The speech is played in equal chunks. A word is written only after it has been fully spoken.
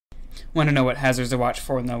Want to know what hazards to watch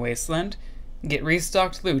for in the wasteland? Get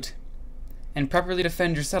restocked loot, and properly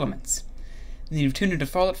defend your settlements. Then you've tuned into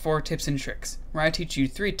Fallout 4 Tips and Tricks, where I teach you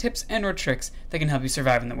 3 tips and/or tricks that can help you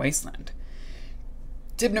survive in the wasteland.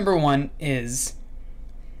 Tip number 1 is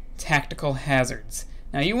tactical hazards.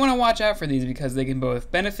 Now you want to watch out for these because they can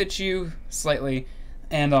both benefit you slightly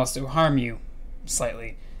and also harm you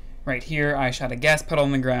slightly. Right here I shot a gas pedal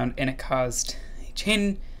on the ground and it caused a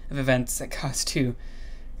chain of events that caused two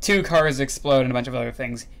cars to explode and a bunch of other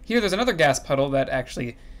things. Here there's another gas puddle that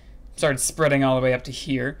actually started spreading all the way up to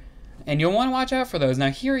here, and you'll want to watch out for those. Now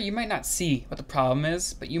here you might not see what the problem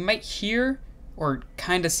is, but you might hear or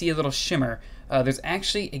kind of see a little shimmer. There's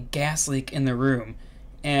actually a gas leak in the room,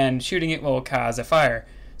 and shooting it will cause a fire.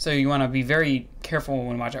 So you want to be very careful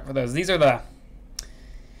when watch out for those. These are the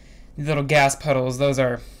little gas puddles. Those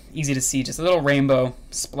are easy to see, just a little rainbow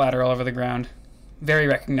splatter all over the ground. Very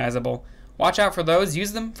recognizable. Watch out for those.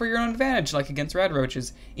 Use them for your own advantage, like against rad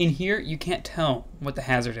roaches. In here, you can't tell what the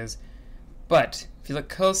hazard is. But if you look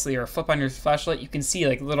closely or flip on your flashlight, you can see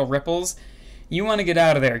like little ripples. You want to get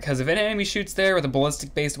out of there, because if an enemy shoots there with a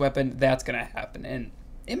ballistic-based weapon, that's going to happen. And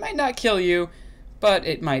it might not kill you, but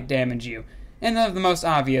it might damage you. And the most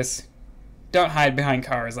obvious, don't hide behind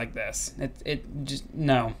cars like this.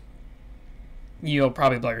 No. You'll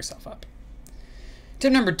probably blow yourself up.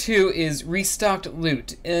 Tip number 2 is restocked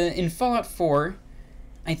loot. In Fallout 4,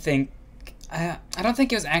 I don't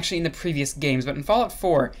think it was actually in the previous games, but in Fallout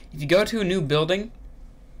 4, if you go to a new building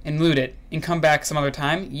and loot it and come back some other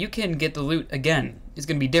time, you can get the loot again. It's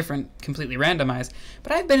going to be different, completely randomized,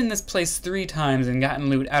 but I've been in this place 3 times and gotten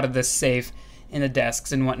loot out of this safe and the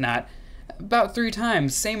desks and whatnot. About 3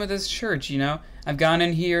 times. Same with this church, you know. I've gone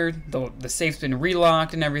in here, the safe's been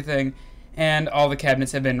relocked and everything, and all the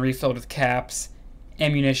cabinets have been refilled with caps,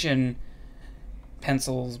 ammunition,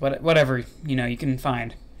 pencils, whatever, you know, you can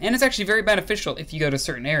find. And it's actually very beneficial if you go to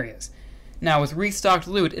certain areas. Now, with restocked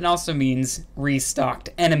loot, it also means restocked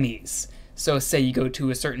enemies. So say you go to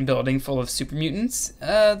a certain building full of super mutants,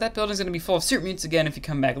 that building's going to be full of super mutants again if you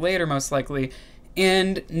come back later, most likely.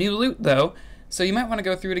 And new loot, though, so you might want to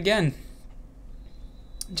go through it again.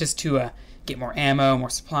 Just to get more ammo, more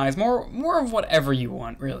supplies, more of whatever you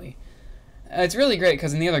want, really. It's really great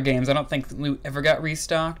because in the other games, I don't think loot ever got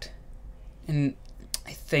restocked. And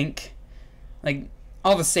I think, like,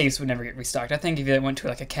 all the safes would never get restocked. I think if you went to,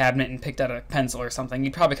 like, a cabinet and picked out a pencil or something,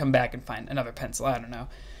 you'd probably come back and find another pencil. I don't know.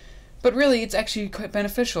 But really, it's actually quite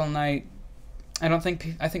beneficial, and I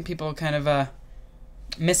think people kind of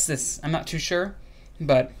miss this. I'm not too sure,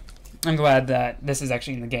 but I'm glad that this is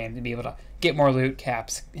actually in the game to be able to get more loot,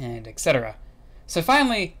 caps, and etc. So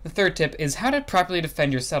finally, the third tip is how to properly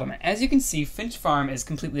defend your settlement. As you can see, Finch Farm is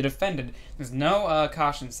completely defended. There's no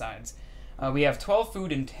caution signs. We have 12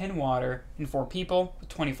 food and 10 water and 4 people with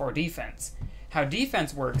 24 defense. How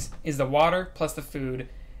defense works is the water plus the food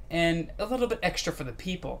and a little bit extra for the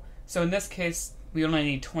people. So in this case, we only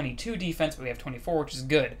need 22 defense, but we have 24, which is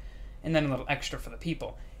good. And then a little extra for the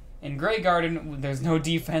people. In Grey Garden, there's no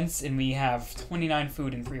defense, and we have 29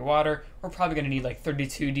 food and 3 water. We're probably going to need like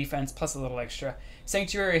 32 defense plus a little extra.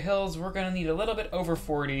 Sanctuary Hills, we're going to need a little bit over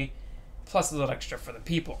 40 plus a little extra for the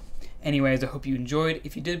people. Anyways, I hope you enjoyed.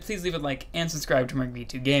 If you did, please leave a like and subscribe to Mark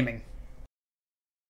V2 Gaming.